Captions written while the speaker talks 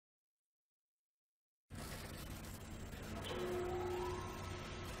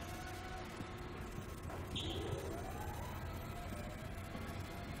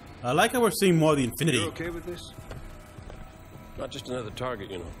I like how we're seeing more of the Infinity. You okay with this? Not just another target,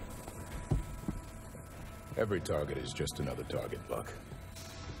 you know. Every target is just another target, Buck.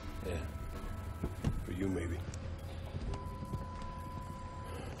 Yeah. For you, maybe.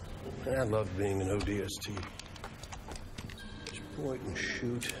 I love being an ODST. Just point and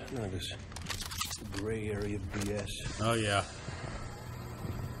shoot. None of this gray area BS. Oh, yeah.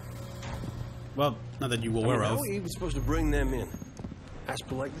 Well, not that you were aware of. How are we even supposed to bring them in? Ask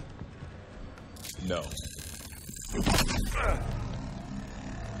politely? No.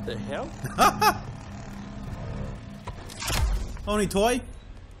 The hell? Only toy?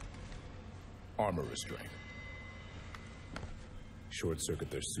 Armor restraint. Short-circuit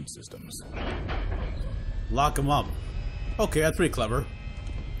their suit systems. Lock them up. Okay, that's pretty clever.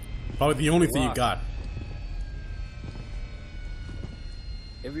 Probably the only thing you got.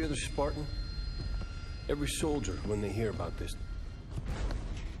 Every other Spartan, every soldier, when they hear about this,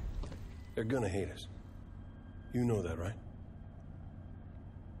 they're gonna hate us. You know that, right?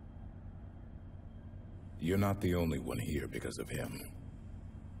 You're not the only one here because of him.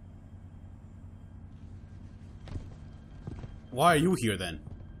 Why are you here then?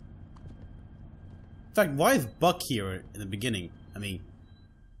 In fact, why is Buck here in the beginning? I mean,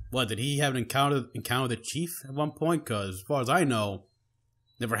 what, did he have an encounter with the chief at one point? Because as far as I know,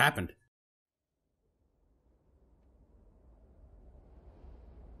 never happened.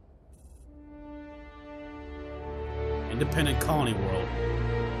 Independent colony world.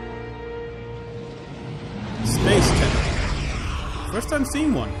 Space tech. First time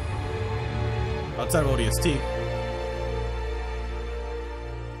seeing one. Outside of ODST.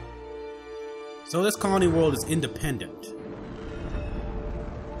 So this colony world is independent.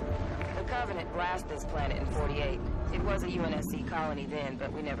 The Covenant blasted this planet in '48. It was a UNSC colony then,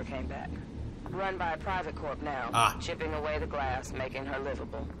 but we never came back. Run by a private corp now, chipping away the glass, making her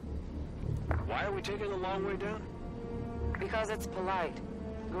livable. Why are we taking the long way down? Because it's polite.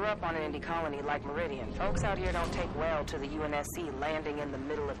 Grew up on an indie colony like Meridian. Folks out here don't take well to the UNSC landing in the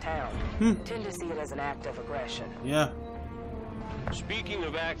middle of town. Tend to see it as an act of aggression. Yeah. Speaking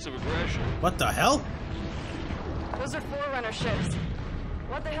of acts of aggression... What the hell? Those are Forerunner ships.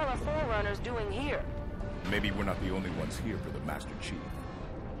 What the hell are Forerunners doing here? Maybe we're not the only ones here for the Master Chief.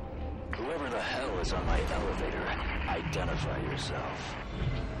 Whoever the hell is on my elevator, identify yourself.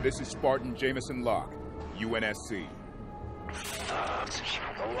 This is Spartan Jameson Locke, UNSC.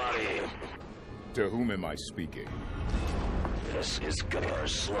 A lot of you. To whom am I speaking? This is Governor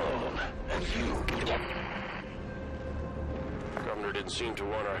Sloan, and you... Governor didn't seem to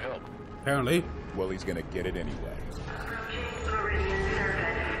want our help. Apparently. Well, he's gonna get it anyway.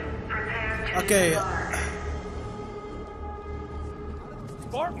 Okay.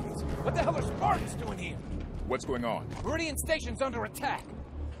 Spartans? What the hell are Spartans doing here? What's going on? Meridian Station's under attack.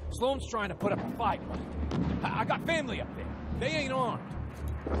 Sloan's trying to put up a fight, but I got family up there. They ain't armed.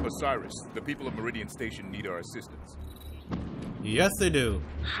 Osiris, the people of Meridian Station need our assistance. Yes, they do.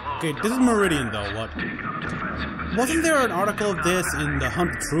 Okay, this is Meridian, though. What? Wasn't there an article of this in the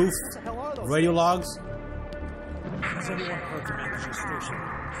Hunt the Truth radio logs? Has everyone heard from Meridian Station?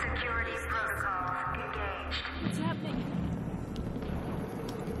 Security protocols engaged. What's happening?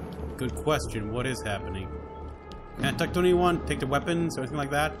 Good question. What is happening? Can't talk to anyone? Take the weapons or anything like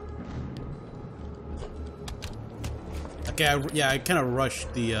that? Okay, I kind of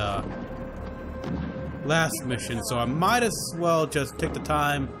rushed the last mission, so I might as well just take the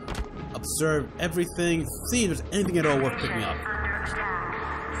time, observe everything, see if there's anything at all worth picking up.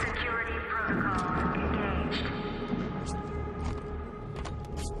 Security protocols engaged.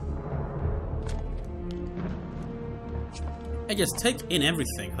 And just take in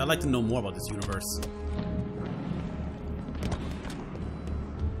everything. I'd like to know more about this universe.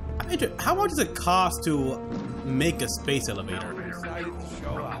 How much does it cost to make a space elevator?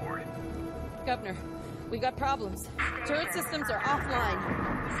 Governor, we got problems. Turret systems are offline.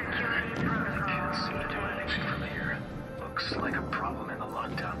 Security protocols. From here. Looks like a problem in the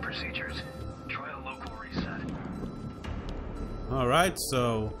lockdown procedures. Try a local reset. Alright,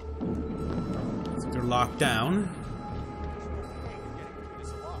 so they're locked down.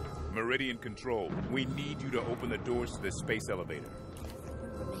 Meridian Control, we need you to open the doors to this space elevator.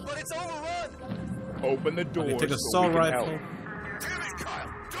 But it's overrun! Open the doors Take a so we assault can rifle. help. Damn it, Kyle!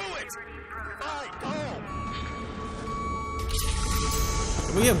 Do it! Fine,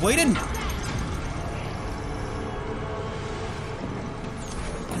 go! We have waited.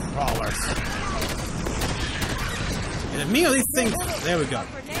 Crawlers. Is it me or these things? There we go.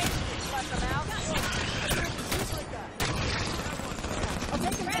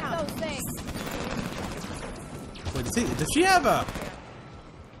 Wait, does she have a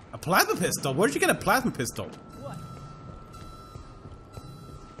plasma pistol? Where'd you get a plasma pistol? What?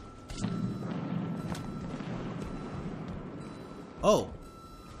 Oh.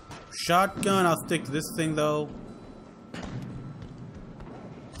 Shotgun, I'll stick to this thing though.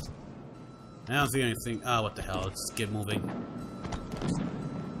 I don't see anything. Ah, what the hell? Let's just get moving.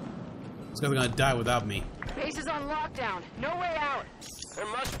 This guy's gonna die without me. Base is on lockdown. No way out. There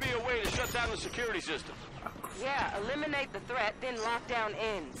must be a way to shut down the security system. Yeah, eliminate the threat, then lockdown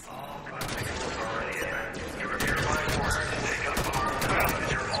ends.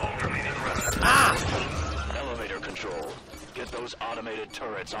 Elevator control. Get those automated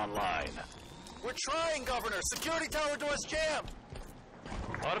turrets online. We're trying, Governor. Security tower door's jammed.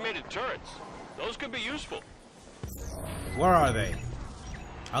 Automated turrets. Those could be useful. Where are they?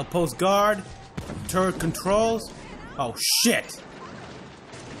 Outpost guard? Turret controls? Oh shit!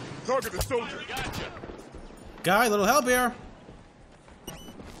 Target the soldier. Gotcha. Guy, little help here!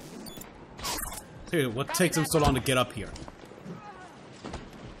 Dude, what takes him so long to get up here?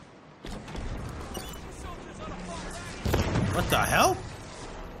 What the hell?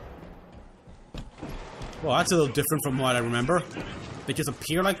 Well, that's a little different from what I remember. They just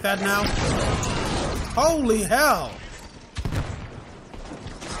appear like that now? Holy hell!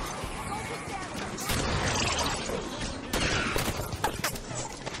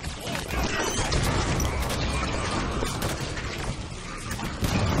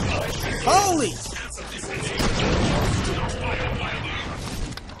 Holy!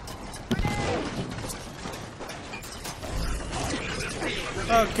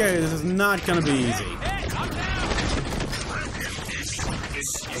 Okay, this is not gonna be easy.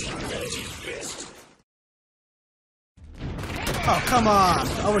 Oh, come on!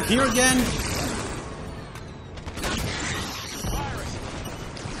 Over here again?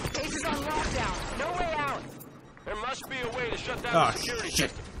 Base is on lockdown. No way out. There must be a way to shut down Oh, the security shit.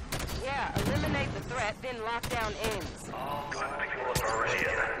 system. Yeah, eliminate the threat, then lockdown ends. All good people of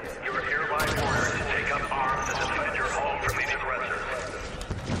Meridian. You are hereby ordered to take up arms and defend your home from the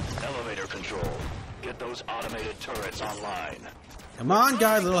aggressors. Elevator control. Get those automated turrets online. Come on,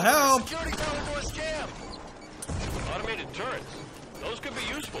 guys, little help! Security tower door's jammed. Automated turrets. Those could be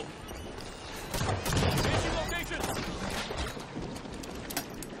useful. Changing location.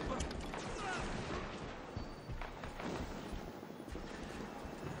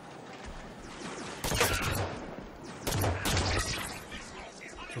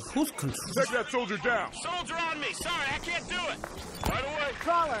 So who's control? Take that soldier down. Soldier on me. Sorry, I can't do it. Right away.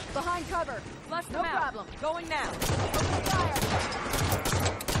 Crawler, behind cover. Flush them out. No problem. Going now. Open fire.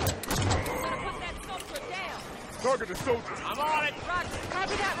 Gonna put that soldier down. Target the soldier. I'm on it. Roger.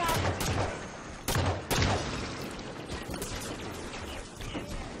 Copy that, Rob.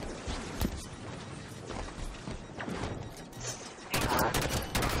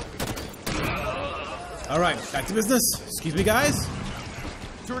 Alright, back to business. Excuse me, guys.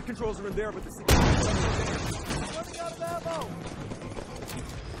 Turret controls are in there, but the security is running out of ammo.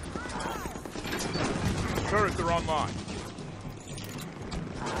 Turrets are online.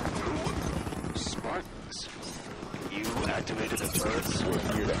 Spartans. You activated the turrets? We're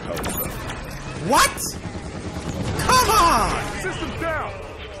here to help them. What? Come on! System down.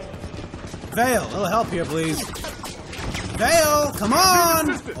 Vale, a little help here, please. Vale, come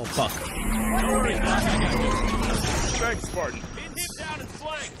on! Oh, fuck. Thanks, Spartan. Pin him down and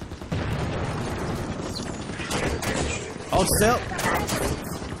flank. Hold still.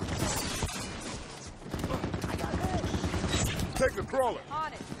 Take the crawler.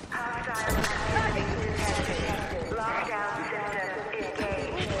 On it. Lockdown system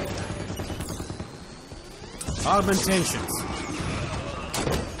engaged. Augmentations.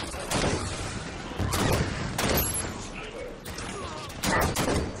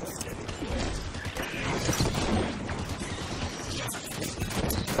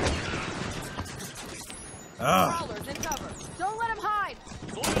 Ugh. Crawlers in cover. Don't let them hide.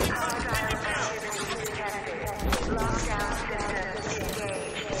 Lockdown system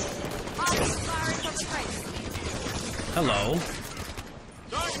engaged. Officer firing from the face. Hello.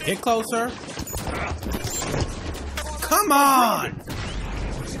 Get closer. Come on!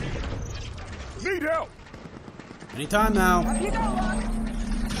 Need help. Anytime now. I'm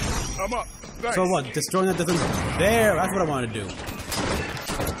up. Thanks. So what? Destroying that doesn't... There, that's what I want to do.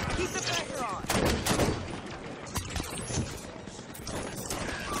 Keep the pressure on.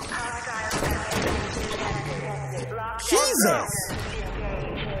 Jesus!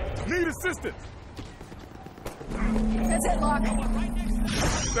 Need assistance. That's it, Lock.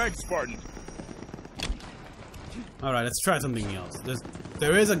 Thanks, Spartan. Alright, let's try something else.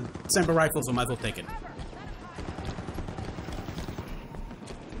 There is a sniper rifle, so I might as well take it.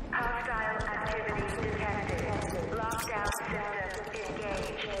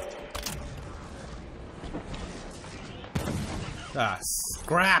 Ah,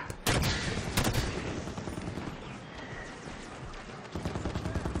 scrap!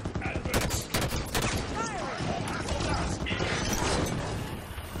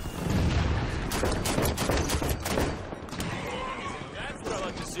 That's what I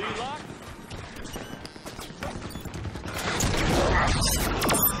like to see, Locke.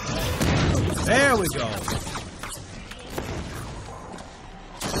 There we go.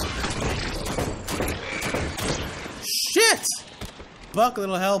 Shit! Buck, a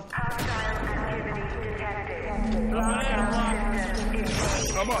little help. I'm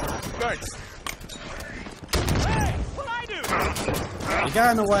up. Thanks. Hey, what'd I do? You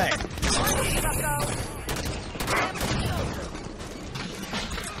got in the way.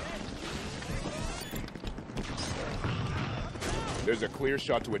 There's a clear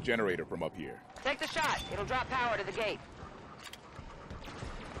shot to a generator from up here. Take the shot. It'll drop power to the gate.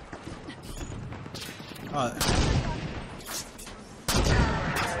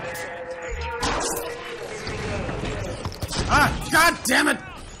 Ah, god damn it!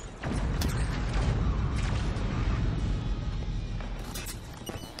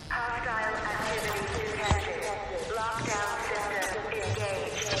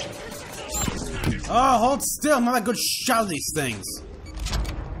 Oh, hold still. I'm not a good shot at these things.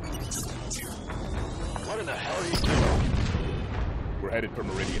 What in the hell are you doing? We're headed for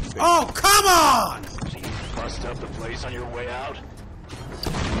Meridian Station. Oh, come on! So you bust up the place on your way out?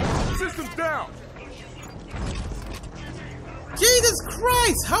 Systems down! Jesus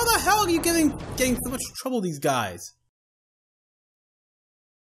Christ! How the hell are you getting so much trouble, these guys?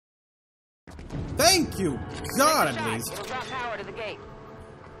 Thank you, God, Take the at shot. least. It'll drop power to the gate.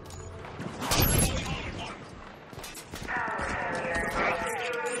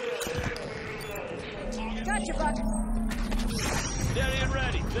 Gotcha, Buck. Steady and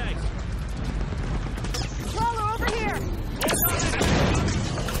ready, thanks. Crawler over here.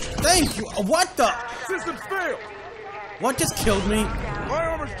 Thank you. What the? Systems failed! What just killed me? My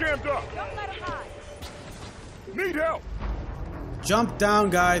armor's jammed up! Don't let him hide. Need help! Jump down,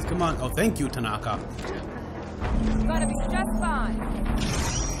 guys. Come on. Oh, thank you, Tanaka. Gonna be just fine.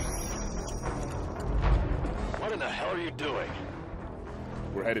 What in the hell are you doing?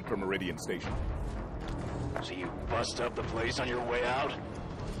 We're headed for Meridian Station. So you bust up the place on your way out?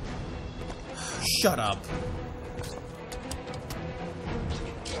 Shut up.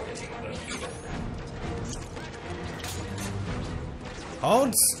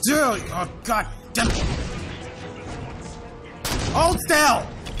 Hold still. Oh, God damn it. Hold still.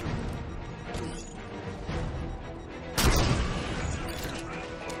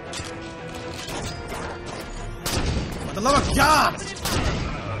 For the love of God.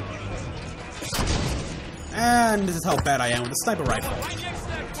 And this is how bad I am with the sniper rifle. Right next to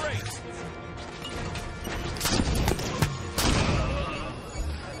that crate.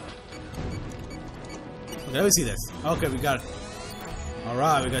 Okay, let me see this. Okay, we got it.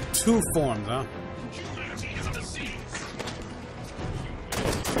 Alright, we got two forms, huh?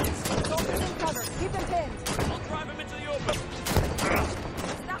 Soldiers in cover. Keep them pinned. I'll drive him into the open.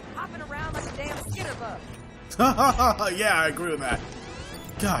 Stop hopping around like a damn skitter bug. Yeah, I agree with that.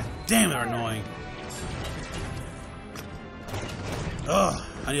 God damn, they're annoying. Ugh,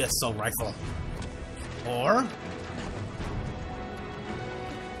 I need a assault rifle. Or...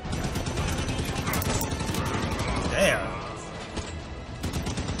 there.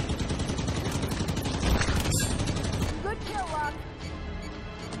 Good kill, Locke.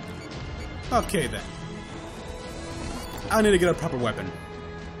 Okay then. I need to get a proper weapon.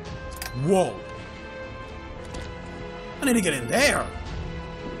 Whoa. I need to get in there.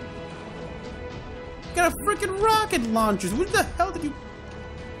 Got a freaking rocket launcher. What the hell did you...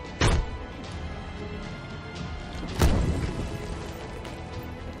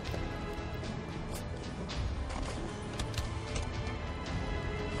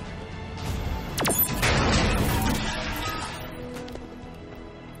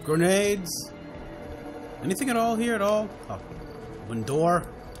 Grenades? Anything at all here at all? Oh, one door.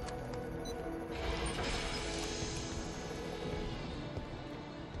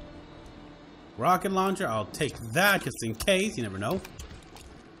 Rocket launcher, I'll take that just in case, you never know.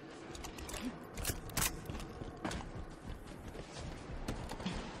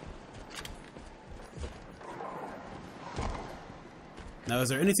 Now, is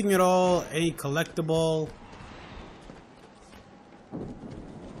there anything at all, any collectible?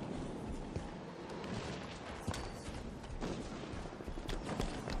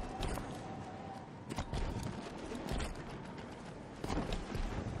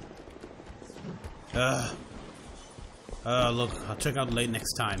 Look, I'll check out late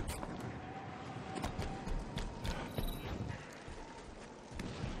next time.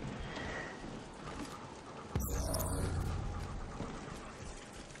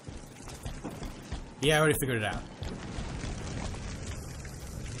 Yeah, I already figured it out.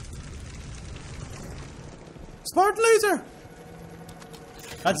 Spartan laser!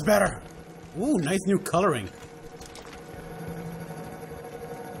 That's better. Ooh, nice new coloring.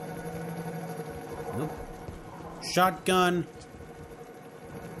 Nope. Shotgun.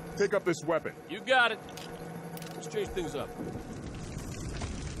 Pick up this weapon. You got it. Let's chase things up.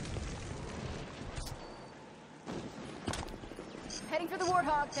 Heading for the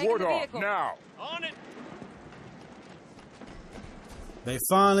Warthog. Taking the Warthog, vehicle. now! On it. They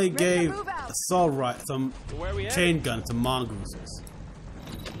finally to gave move out. assault some So where we chain guns to mongooses.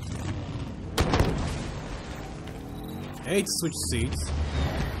 Hey, switch seats.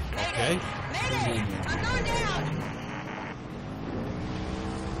 Okay. Mayday! I'm going down!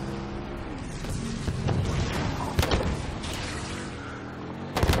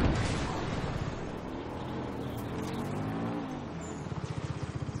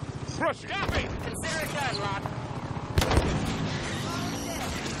 Rush! Copy. Consider it done, Locke.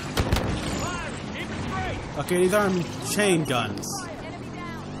 Fire. Keep it straight. Okay, these aren't chain guns. Enemy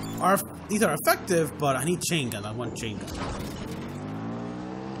down. These are effective, but I need chain guns. I want chain guns.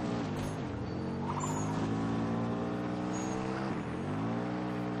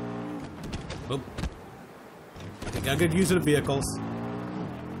 Oop. I got good use of the vehicles.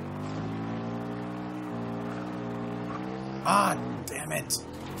 Ah, damn it.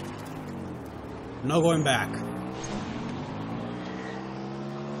 No going back.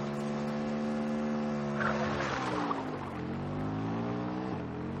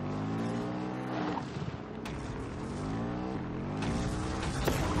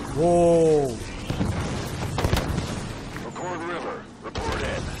 Whoa. McCord River, report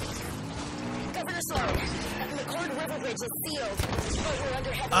in. Governor Sloan, the McCord River Bridge is sealed, but we're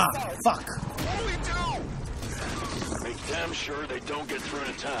under heavy Ah, assault. fuck. What do we do? Make damn sure they don't get through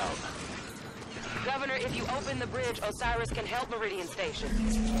to town. Governor, if you open the bridge, Osiris can help Meridian Station.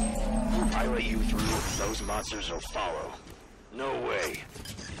 I let you through, those monsters will follow. No way.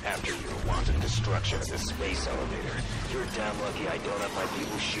 After your wanton destruction of the space elevator, you're damn lucky I don't have my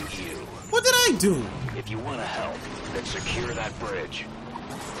people shoot you. What did I do? If you want to help, then secure that bridge.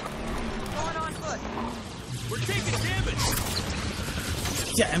 Going on foot. We're taking damage.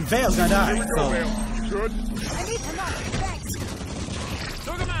 Yeah, and Vale's gonna die. Go, So, Vale. Good? I need to knock. Thanks.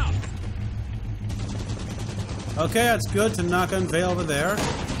 Took him out. okay, that's good to knock on Vale over there. Get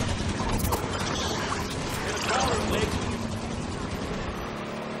a power leak.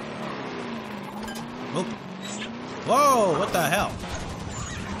 Oop. Whoa, what the hell?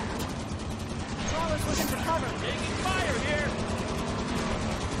 Crawler's looking for cover. Taking fire here.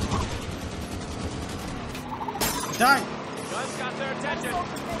 Die! Guns got their attention.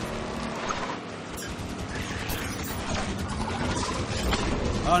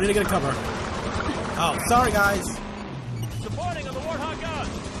 Oh, I need to get a cover. Oh, sorry guys. Supporting on the Warthog gun.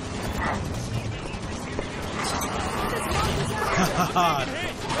 Haha.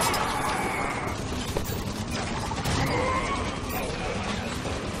 Hit.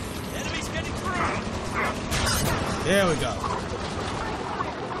 Enemies getting through. There we go.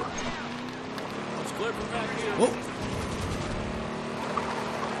 It's clear from back here. Oh,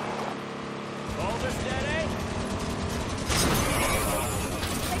 All this dead, eh?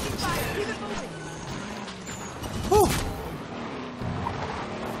 Taking fire. Keep it moving. whew.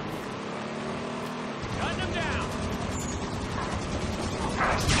 Gun them down.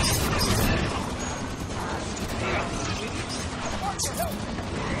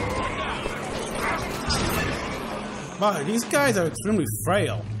 Wow, these guys are extremely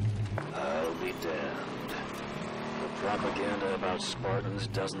frail. I'll be damned. The propaganda about Spartans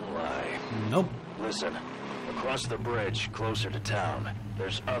doesn't lie. Nope. Listen, across the bridge, closer to town,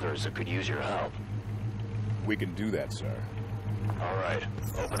 there's others that could use your help. We can do that, sir. All right,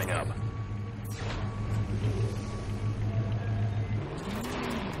 opening up.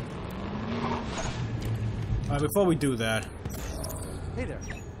 Alright, before we do that. Hey there.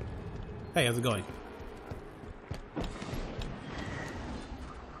 Hey, how's it going?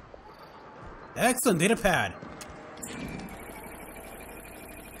 Excellent data pad.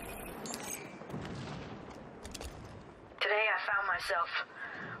 Today I found myself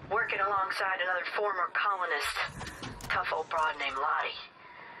working alongside another former colonist, tough old broad named Lottie.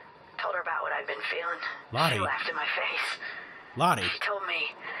 Told her about what I'd been feeling. Lottie? She laughed in my face. Lottie. She told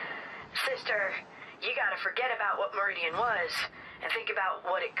me, "Sister, you gotta forget about what Meridian was and think about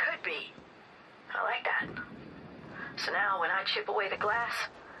what it could be." I like that. So now when I chip away the glass,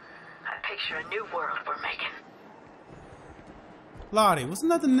 I picture a new world we're making. Lottie,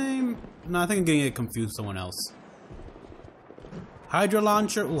 wasn't that the name? No, I think I'm getting it confused with someone else. Hydra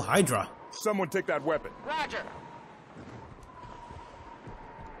launcher? Ooh, Hydra. Someone take that weapon. Roger.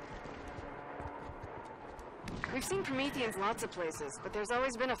 We've seen Prometheans lots of places, but there's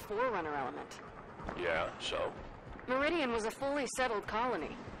always been a Forerunner element. Yeah, so? Meridian was a fully settled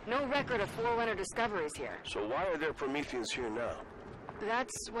colony. No record of Forerunner discoveries here. So why are there Prometheans here now?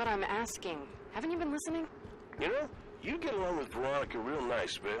 That's what I'm asking. Haven't you been listening? You know, you get along with Veronica real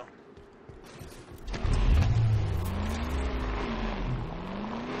nice, Bill.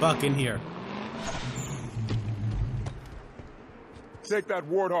 Buck in here. Take that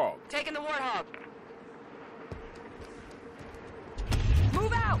warthog. Taking the warthog.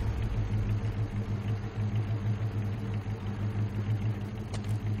 Move out!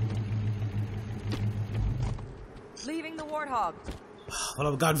 Leaving the warthog. Well,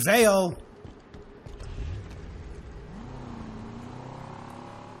 I've got Vale.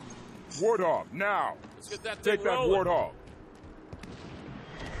 Warthog, now! Let's get that Take thing that rolling. warthog.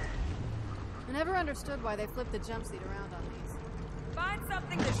 I never understood why they flipped the jump seat around on these. Find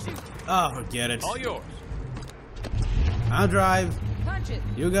something to shoot. Oh, forget it. All yours. I'll drive. Punch it.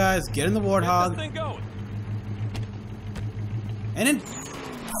 You guys get in the Get warthog. this thing going. And then,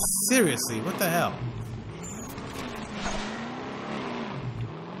 seriously, what the hell?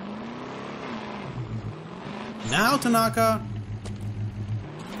 Now, Tanaka.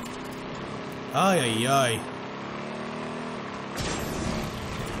 Ay, ay, ay.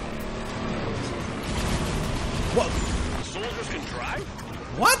 What? Soldiers can drive?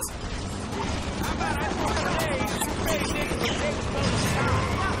 What?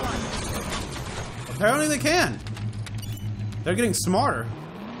 Apparently they can. They're getting smarter.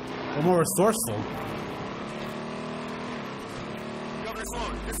 Or more resourceful. Governor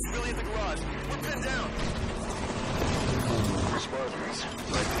Sloan, this is Billy at the garage. We're pinned down. Spartans,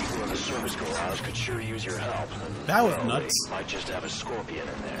 like people in the service garage could sure use your help. That was Well, nuts. they might just have a scorpion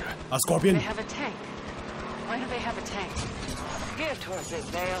in there. A scorpion? They have a tank. Why do they have a tank? Give towards it,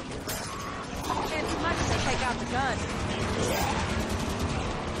 Vale. Can't do much if they take out the gun.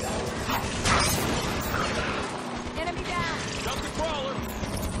 Enemy down. Jump the crawler.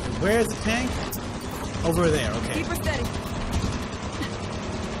 Where's the tank? Over there, okay. Keep her steady.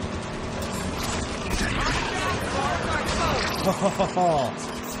 Ho ho ho ho.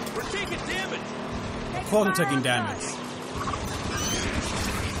 We're taking damage. Both are taking damage.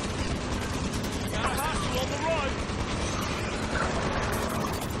 Got a hostile on the run.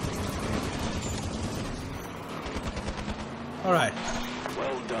 Alright.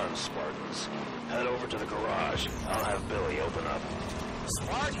 Well done, Spartans. Head over to the garage. I'll have Billy open up.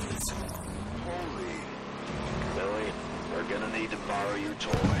 Spartans? Holy. Billy, we're gonna need to borrow your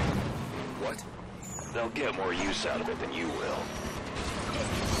toy. What? They'll get more use out of it than you will.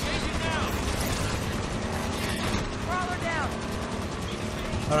 Change it down. Crawler down.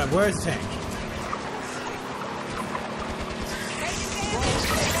 Alright, where's the tank?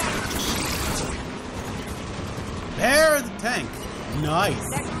 There's the tank. Nice.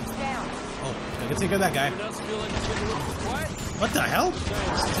 That group's down. Oh, I can take care of that guy. Us feeling what? What the hell?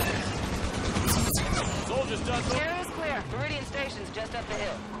 Soldiers done. Air is clear. Meridian Station's just up the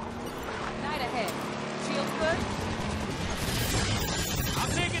hill. Night ahead. Shield good?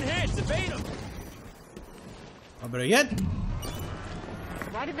 I'm taking hits. Evade them. Or better yet,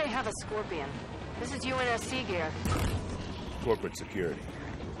 Why did they have a Scorpion? This is UNSC gear. Corporate security.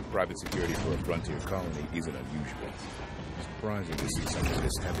 Private security for a frontier colony isn't unusual. Surprising to see something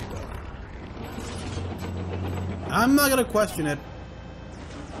this heavy, though. I'm not gonna question it.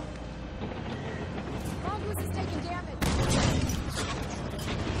 Mongoose is taking damage.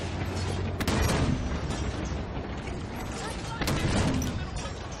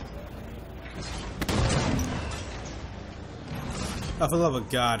 Oh, for the love of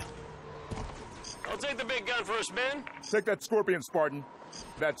God. I'll take the big gun for a spin. Take that Scorpion, Spartan.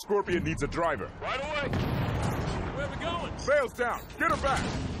 That Scorpion needs a driver. Right away. Where are we going? Vale's down. Get her back.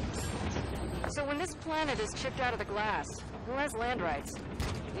 So when this planet is chipped out of the glass, who has land rights?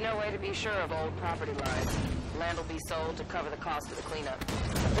 No way to be sure of old property lines. Land will be sold to cover the cost of the cleanup.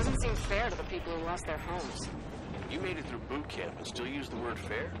 Doesn't seem fair to the people who lost their homes. You made it through boot camp and still use the word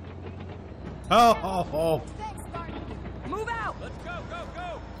fair? Oh, oh, oh. Thanks, Spartan. Move out. Let's go, go,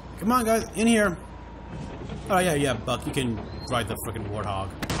 go. Come on, guys, in here. Oh, yeah, yeah, Buck, you can ride the frickin' warthog.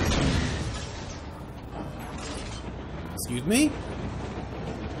 Excuse me?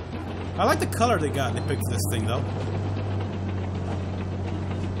 I like the color they got they picked for this thing, though.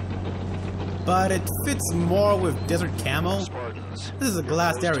 But it fits more with desert camo. Spartans. This is a you're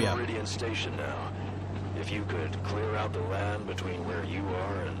glassed close to area. Meridian Station now. If you could clear out the land between where you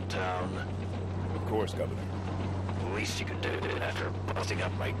are and town. Of course, Governor. least you can do after busting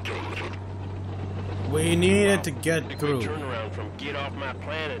up my gate. We needed to get through. Turn around from "get off my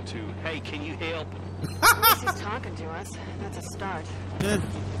planet" to "hey, can you help?" At least he's talking to us. That's a start. Yeah.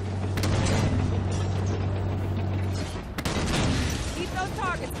 Keep those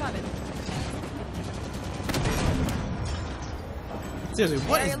targets coming. Seriously,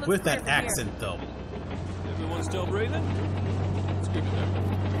 what is with that accent, though? Everyone still breathing? Let's keep it there.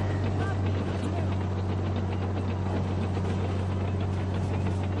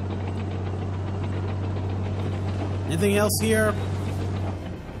 Anything else here?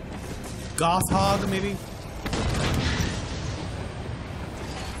 Goth hog, maybe?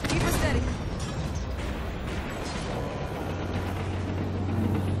 Keep her steady.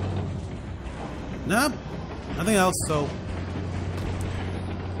 Nope. Nothing else, so.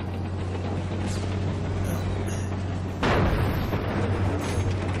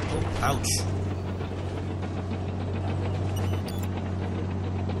 Oh, ouch.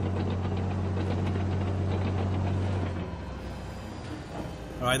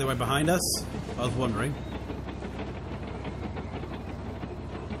 Alright, they're right behind us. I was wondering.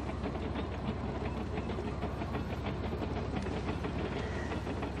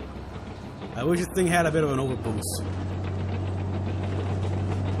 I wish this thing had a bit of an overboost.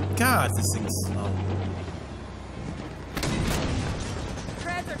 God, this thing's slow.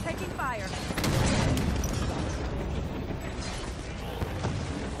 Treads are taking fire.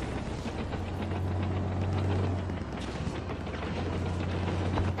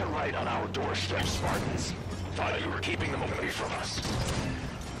 They're right on our doorstep, Spartans. Thought you were keeping them away from us.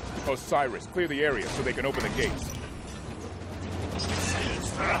 Osiris, clear the area so they can open the gates.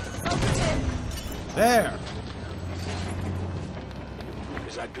 There!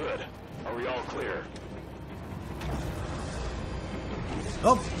 Is that good? Are we all clear?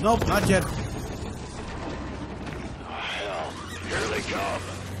 Oh, nope, not yet. Oh, hell. Here they come.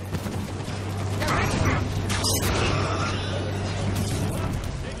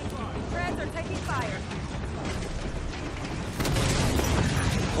 Treads are taking fire.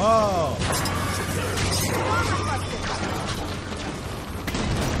 Whoa!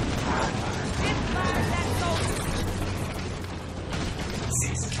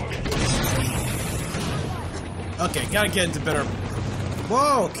 Okay, gotta get into better.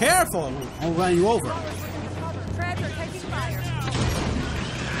 Whoa, careful! I'll run you over. Treads are taking fire.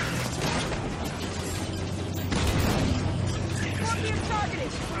 Scorpion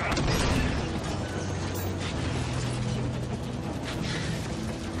targeting.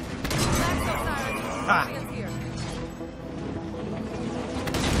 That's Osiris. Scorpion's here.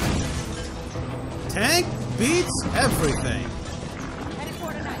 Tank beats everything. Headed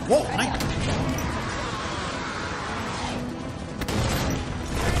for tonight. Whoa, Ready up.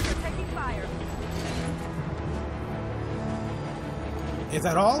 Treads are taking fire. Is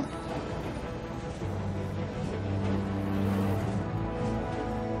that all?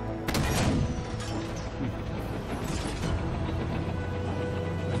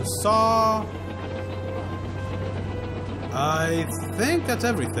 The saw. I think that's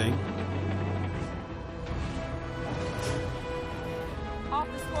everything. Off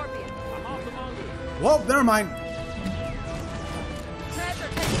the Scorpion. I'm off the mongoose. Whoa, never mind. Treads are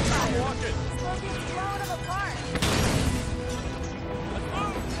taking fire. Scorpion's blowing them apart.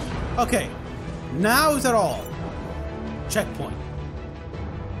 Okay, now is that all? Checkpoint.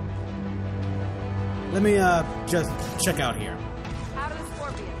 Let me just check out here. Out of the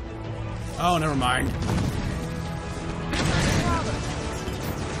Scorpion. Oh, never mind.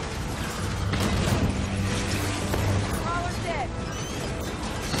 Crawler's dead.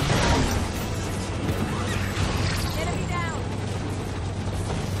 Enemy down.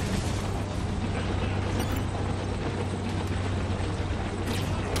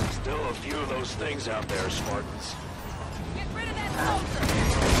 Still a few of those things out there, Spartans. Get rid of that soldier.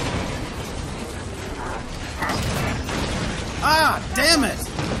 Ah, damn it!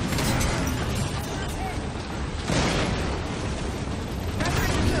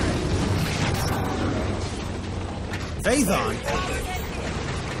 Phazon.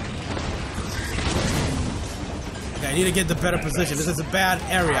 Okay, I need to get the better position. This is a bad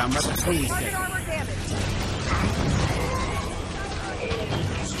area. I'm right between these Target things. armor damage.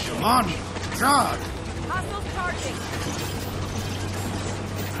 Come on, God! Hostiles charging.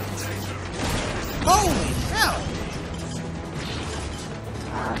 Holy hell!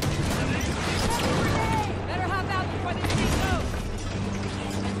 Better hop out before this thing goes.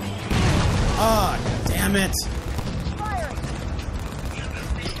 Ah, damn it! Firing.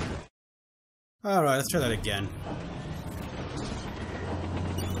 Alright, let's try that again.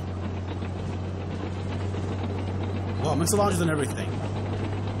 Well, missile launchers and everything.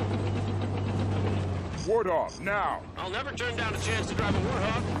 Warthog, now! I'll never turn down a chance to drive a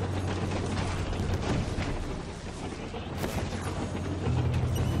Warthog.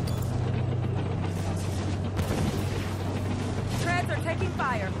 Treads are taking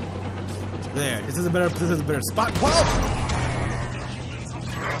fire. There. This is a better spot. Whoa!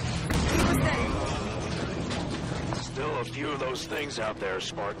 Still a few of those things out there,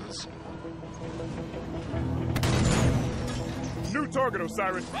 Spartans. New target,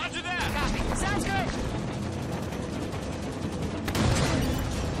 Osiris! Roger that! Copy. Sounds good.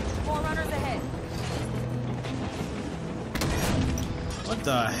 Forerunners ahead. What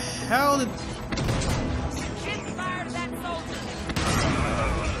the hell did... Shoot fire to that soldier.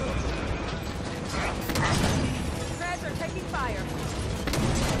 Treads are taking fire.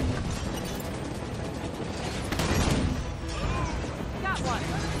 Got one.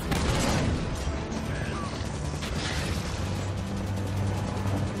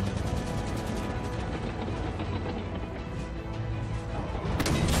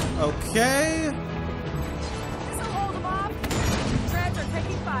 Okay. This'll hold them off. Treads are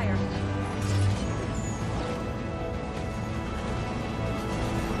taking fire.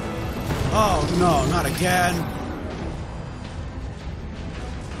 Oh no, not again.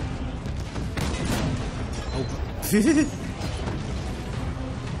 Oh.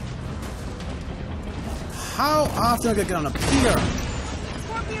 How often are I gonna get on a pier?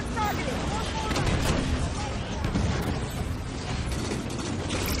 Scorpion's targeted.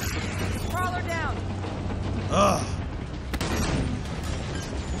 Crawler down. Ugh.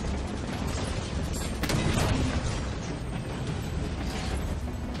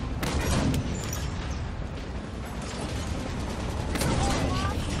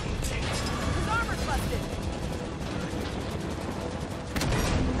 His armor's busted.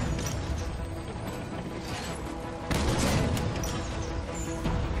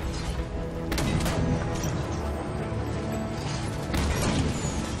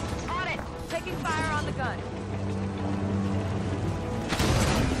 On it. Taking fire on the gun.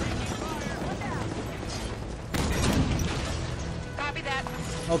 Copy that.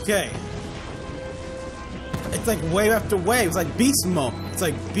 Okay. It's like wave after wave. It's like beast mode. It's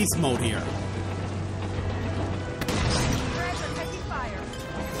like beast mode here. Treads are taking fire.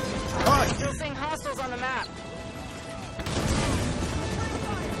 Oh, Still seeing hostiles on the map.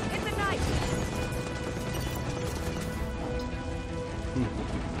 Hit the knife.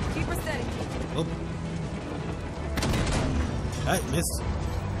 Keep her steady. oh. Hey, missed.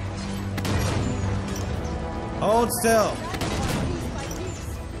 Hold still.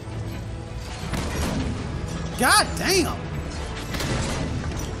 God damn!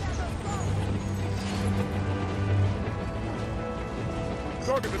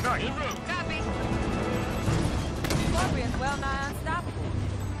 Target the knife! En route. Copy. Scorpion's well nigh unstoppable.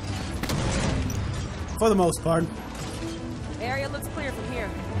 For the most part. Area looks clear from here.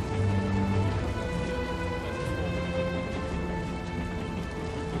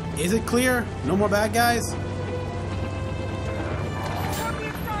 Is it clear? No more bad guys?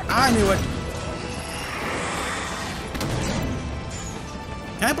 Scorpion's targeted. I knew it.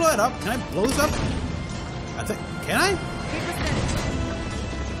 Can I blow it up? Can I blow this up? I think. Can I? Keep her steady.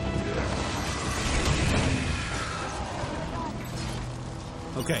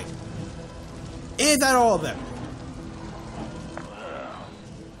 Okay. Is that all of them?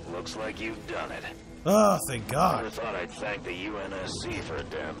 Looks like you've done it. Oh, thank God. Never thought I'd thank the UNSC for a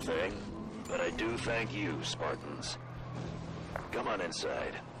damn thing, but I do thank you, Spartans. Come on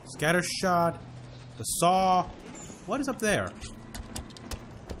inside. Scatter shot. The saw. What is up there?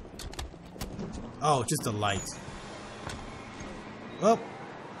 Oh, just a light. Well,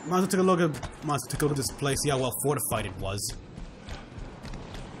 might as well take a look at this place. See how well fortified it was.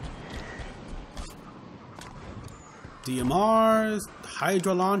 DMRs,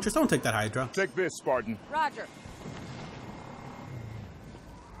 Hydra launchers. Don't take that Hydra. Take this, Spartan. Roger.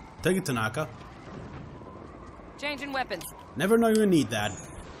 Take it, Tanaka. Changing weapons. Never know you need that.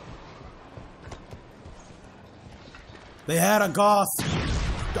 They had a Goth.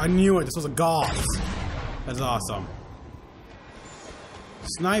 I knew it. This was a Goth. That's awesome.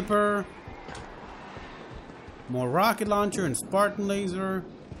 Sniper. More rocket launcher and Spartan laser.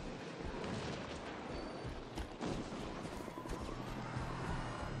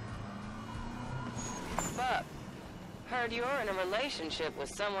 Buck, heard you're in a relationship with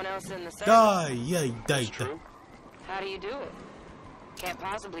someone else in the service. That's True? How do you do it? Can't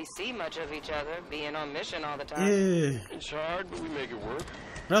possibly see much of each other, being on mission all the time. Yeah. It's hard, but we make it work.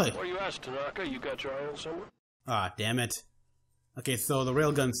 Really? Why do you ask, Tanaka? You got your eye on someone? Ah, damn it. Okay, so the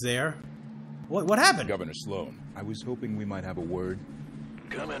railgun's there. What happened? Governor Sloan, I was hoping we might have a word.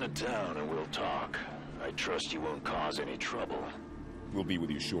 Come into town and we'll talk. I trust you won't cause any trouble. We'll be with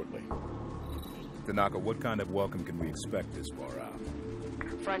you shortly. Tanaka, what kind of welcome can we expect this far out?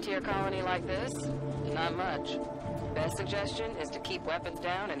 Frontier colony like this? Not much. Best suggestion is to keep weapons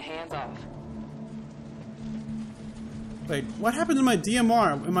down and hands off. Wait, what happened to my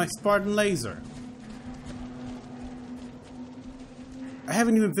DMR and my Spartan laser? I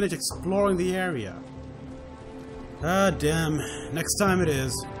haven't even finished exploring the area. Ah, damn. Next time it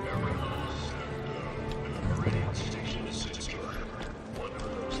is. Meridian Station is secure. One of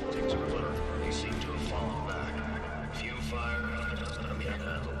those things are learned. They seem to have fallen back. Few fire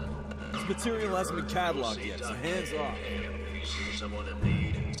handle. This material hasn't been cataloged yet, so hands off. You see someone in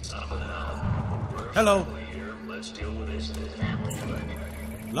need? I'm an help. Hello. Let's deal with this.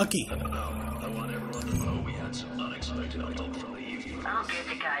 Lucky. I want everyone to know we had some unexpected help from the evening. I'll get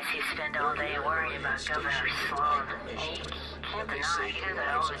the guys who spend all day worrying about Governor Sloan. Hey, can't deny he does a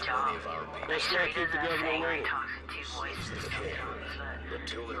hell of a job. I sure he doesn't have angry talks in two voices sometimes, but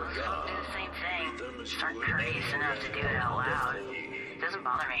Until they're I'll do gone, the same thing. Start courteous enough to do it out loud. It doesn't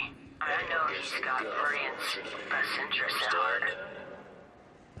bother me. I know he's got Meridian's best interests at heart.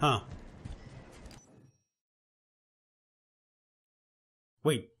 Huh.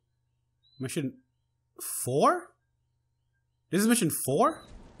 Wait. Mission 4? This is mission 4?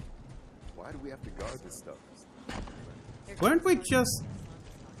 Why do we have to guard this stuff? Weren't we just...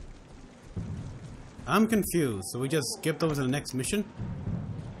 I'm confused. So we just skipped over to the next mission?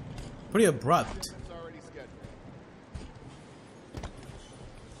 Pretty abrupt.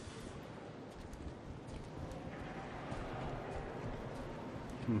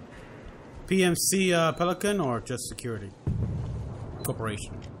 PMC Pelican or just security?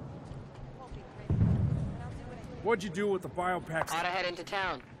 Corporation. What'd you do with the biopacks? Ought to head into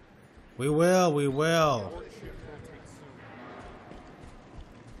town. We will, we will.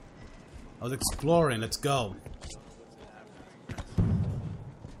 I was exploring, let's go.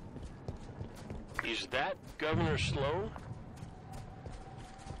 Is that Governor Sloan?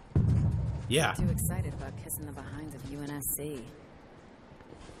 Yeah. Too excited about kissing the behind of UNSC.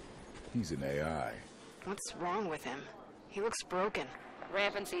 He's an AI. What's wrong with him? He looks broken.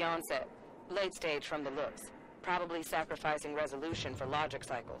 Rampancy onset. Late stage from the looks. Probably sacrificing resolution for logic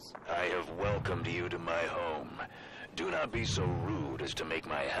cycles. I have welcomed you to my home. Do not be so rude as to make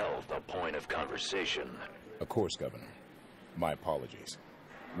my health a point of conversation. Of course, Governor. My apologies.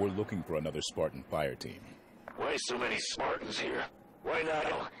 We're looking for another Spartan fire team. Why so many Spartans here? Why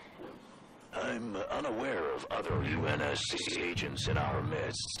not? I'm unaware of other UNSC agents in our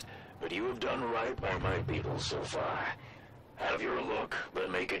midst, but you have done right by my people so far. Have your look, but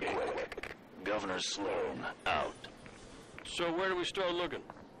make it quick. Governor Sloan, out. So where do we start looking?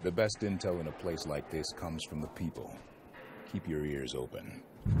 The best intel in a place like this comes from the people. Keep your ears open.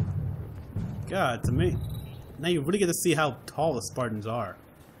 God, to me. Now you really get to see how tall the Spartans are.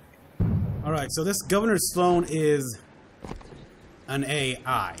 Alright, so this Governor Sloan is an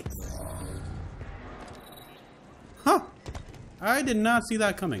AI. Huh. I did not see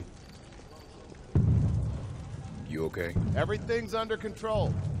that coming. You okay? Everything's under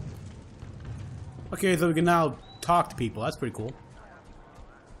control. Okay, so we can now talk to people. That's pretty cool.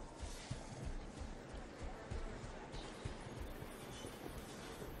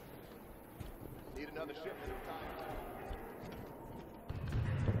 Need another ship.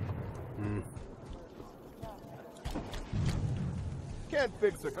 Can't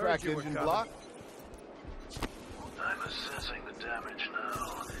fix a cracked engine block. I'm assessing the damage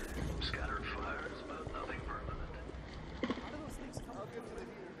now. Scattered fires, but nothing permanent.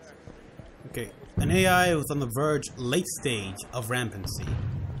 Okay, an AI was on the verge, late stage of rampancy.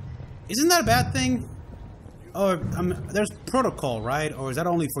 Isn't that a bad thing? Or there's protocol, right? Or is that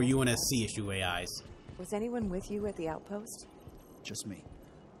only for UNSC issue AIs? Was anyone with you at the outpost? Just me.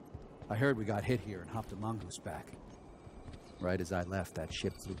 I heard we got hit here and hopped a mongoose back. Right as I left, that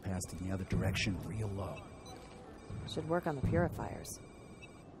ship flew past in the other direction, real low. Should work on the purifiers.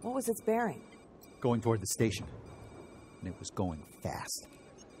 What was its bearing? Going toward the station. And it was going fast.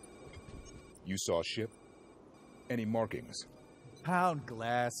 You saw a ship? Any markings? Pound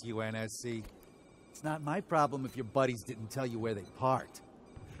glass, UNSC. It's not my problem if your buddies didn't tell you where they parked.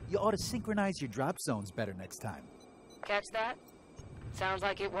 You ought to synchronize your drop zones better next time. Catch that? Sounds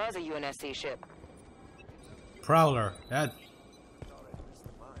like it was a UNSC ship. Prowler. That.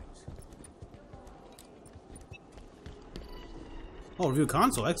 Oh, review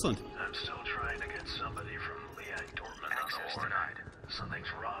console. Excellent. I'm still trying to get somebody from Liang Dortmund on the horn. Something's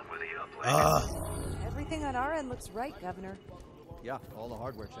wrong with the uplink. Everything on our end looks right, Governor. Yeah, all the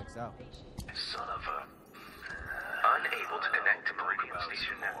hardware checks out. Son of a... Unable to connect to Meridian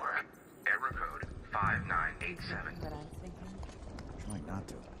Station network. Error code 5987. Trying not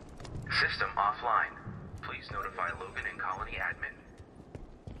to. System offline. Please notify Logan and Colony admin.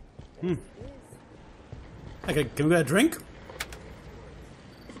 Okay, can we get a drink?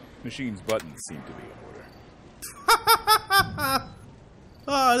 Machine's buttons seem to be in order.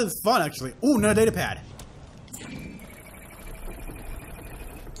 Oh, this is fun, actually. Ooh, another data pad.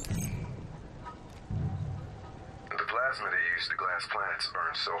 The plasma they use to glass planets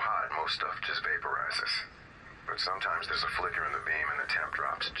burns so hot, most stuff just vaporizes. But sometimes there's a flicker in the beam and the temp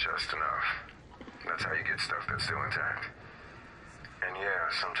drops just enough. That's how you get stuff that's still intact. And yeah,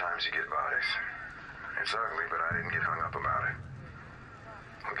 sometimes you get bodies. It's ugly, but I didn't get hung up about it.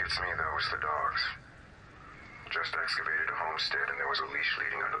 What gets me, though, is the dogs. Just excavated a homestead and there was a leash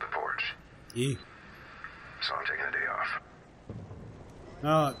leading under the porch. So I'm taking a day off.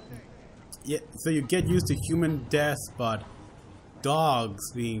 Yeah, so you get used to human death, but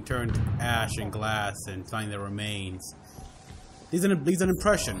dogs being turned to ash and glass and finding their remains. Leaves an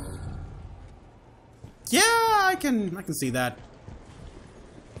impression. Yeah, I can see that.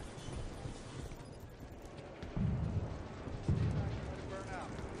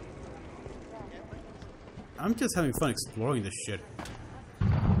 I'm just having fun exploring this shit.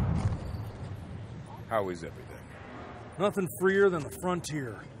 How is everything? Nothing freer than the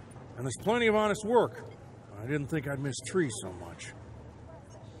frontier. And there's plenty of honest work. I didn't think I'd miss trees so much.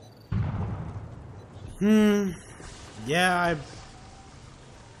 Yeah,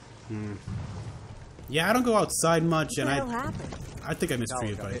 Yeah, I don't go outside much, and I think I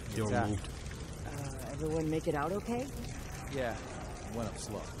mistreated by it. They were moved. Everyone make it out okay? Yeah, went up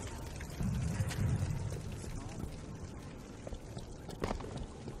slow.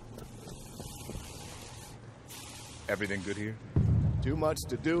 Everything good here? Too much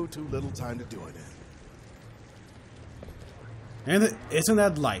to do, too little time to do it in. And isn't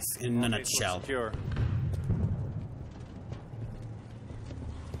that life in a nutshell? Secure.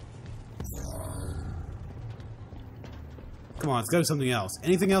 Come on, it's gotta be something else.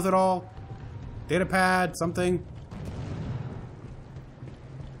 Anything else at all? Data pad, something?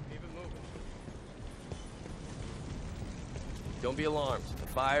 Don't be alarmed. The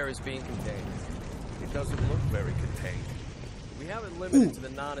fire is being contained. It doesn't look very contained. We have it limited to the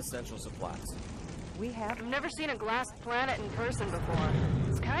non-essential supplies. I've never seen a glass planet in person before.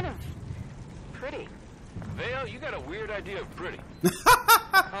 It's kind of pretty. Vale, you got a weird idea of pretty.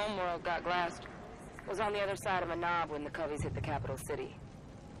 Homeworld got glassed. Was on the other side of a knob when the Coveys hit the capital city.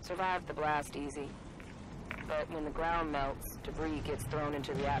 Survived the blast easy. But when the ground melts, debris gets thrown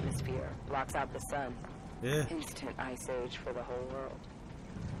into the atmosphere, blocks out the sun. Yeah. Instant ice age for the whole world.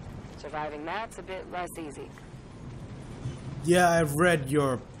 Surviving that's a bit less easy. Yeah, I've read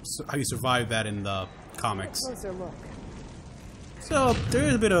how you survived that in the comics. Closer look. So there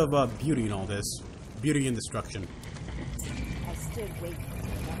is a bit of beauty in all this. Beauty and destruction. I stood waiting for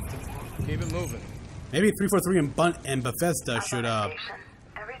the dust to talk. Keep it moving. Maybe 343 and Bethesda should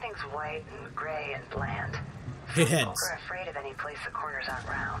Everything's white and gray and bland. hit heads. Folk are afraid of any place the corners aren't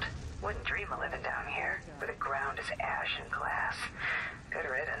round. Wouldn't dream of living down here, where the ground is ash and glass. Good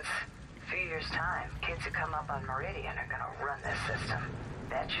riddance. A few years' time, kids who come up on Meridian are gonna run this system.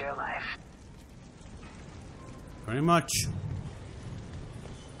 That's your life. Pretty much.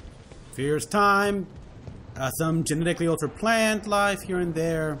 Fears time. Some genetically altered plant life here and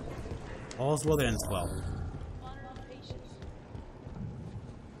there. All's well that ends well.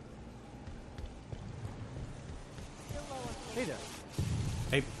 Hey there.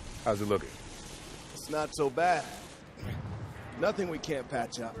 Hey. How's it looking? It's not so bad. Nothing we can't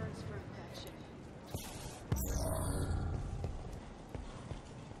patch up.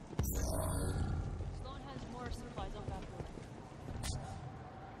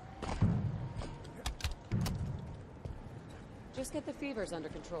 Just get the fevers under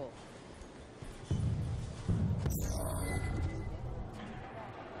control.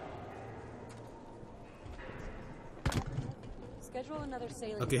 Schedule another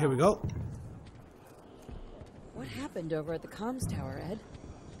sailing. Okay, here we go. What happened over at the comms tower, Ed?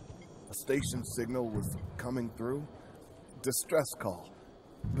 A station signal was coming through. Distress call.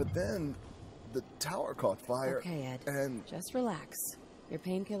 But then the tower caught fire. Okay, Ed. And just relax. Your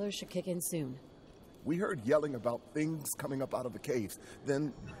painkillers should kick in soon. we heard yelling about things coming up out of the caves.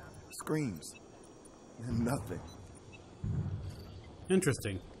 Then screams. And nothing.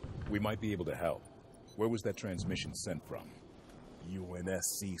 Interesting. We might be able to help. Where was that transmission sent from?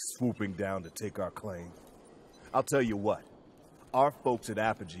 UNSC swooping down to take our claim. I'll tell you what. Our folks at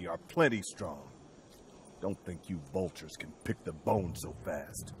Apogee are plenty strong. Don't think you vultures can pick the bone so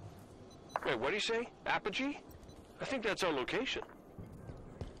fast. Wait, what do you say? Apogee? I think that's our location.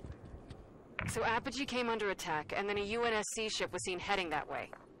 So Apogee came under attack, and then a UNSC ship was seen heading that way.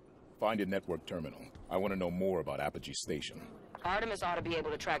 Find a network terminal. I want to know more about Apogee Station. Artemis ought to be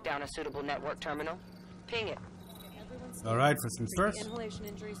able to track down a suitable network terminal. Ping it. Alright, first things first. Inhalation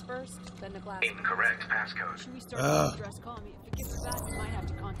injuries first, then the glass. Incorrect passcode. Should we start with the address column? If it gets back, we might have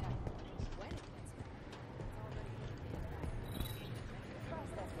to contact.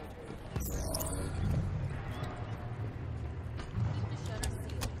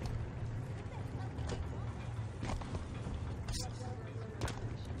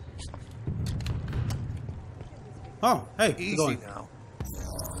 Oh, hey, Easy going. now.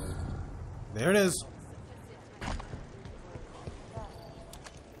 There it is.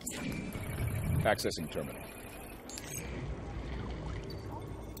 Accessing terminal.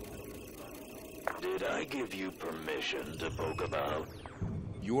 Did I give you permission to poke about?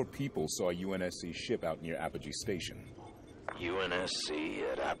 Your people saw a UNSC ship out near Apogee Station. UNSC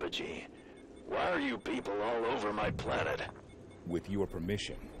at Apogee? Why are you people all over my planet? With your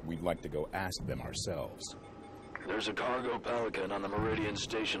permission, we'd like to go ask them ourselves. There's a cargo Pelican on the Meridian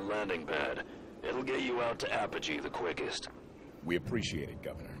Station landing pad. It'll get you out to Apogee the quickest. We appreciate it,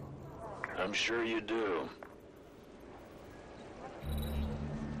 Governor. I'm sure you do.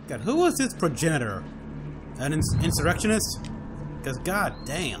 God, who was this progenitor? An insurrectionist? Because god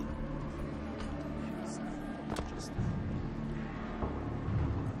damn.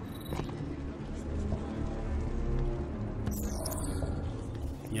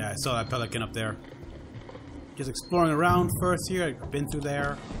 Yeah, I saw that Pelican up there. Just exploring around first here. I've been through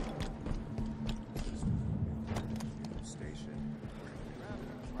there.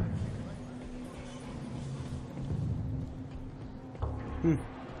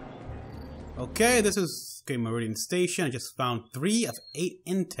 Okay, this is Meridian Station. I just found 3 of 8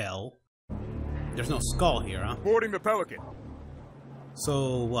 intel. There's no skull here, huh? Boarding the Pelican.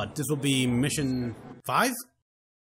 So what? This will be mission 5?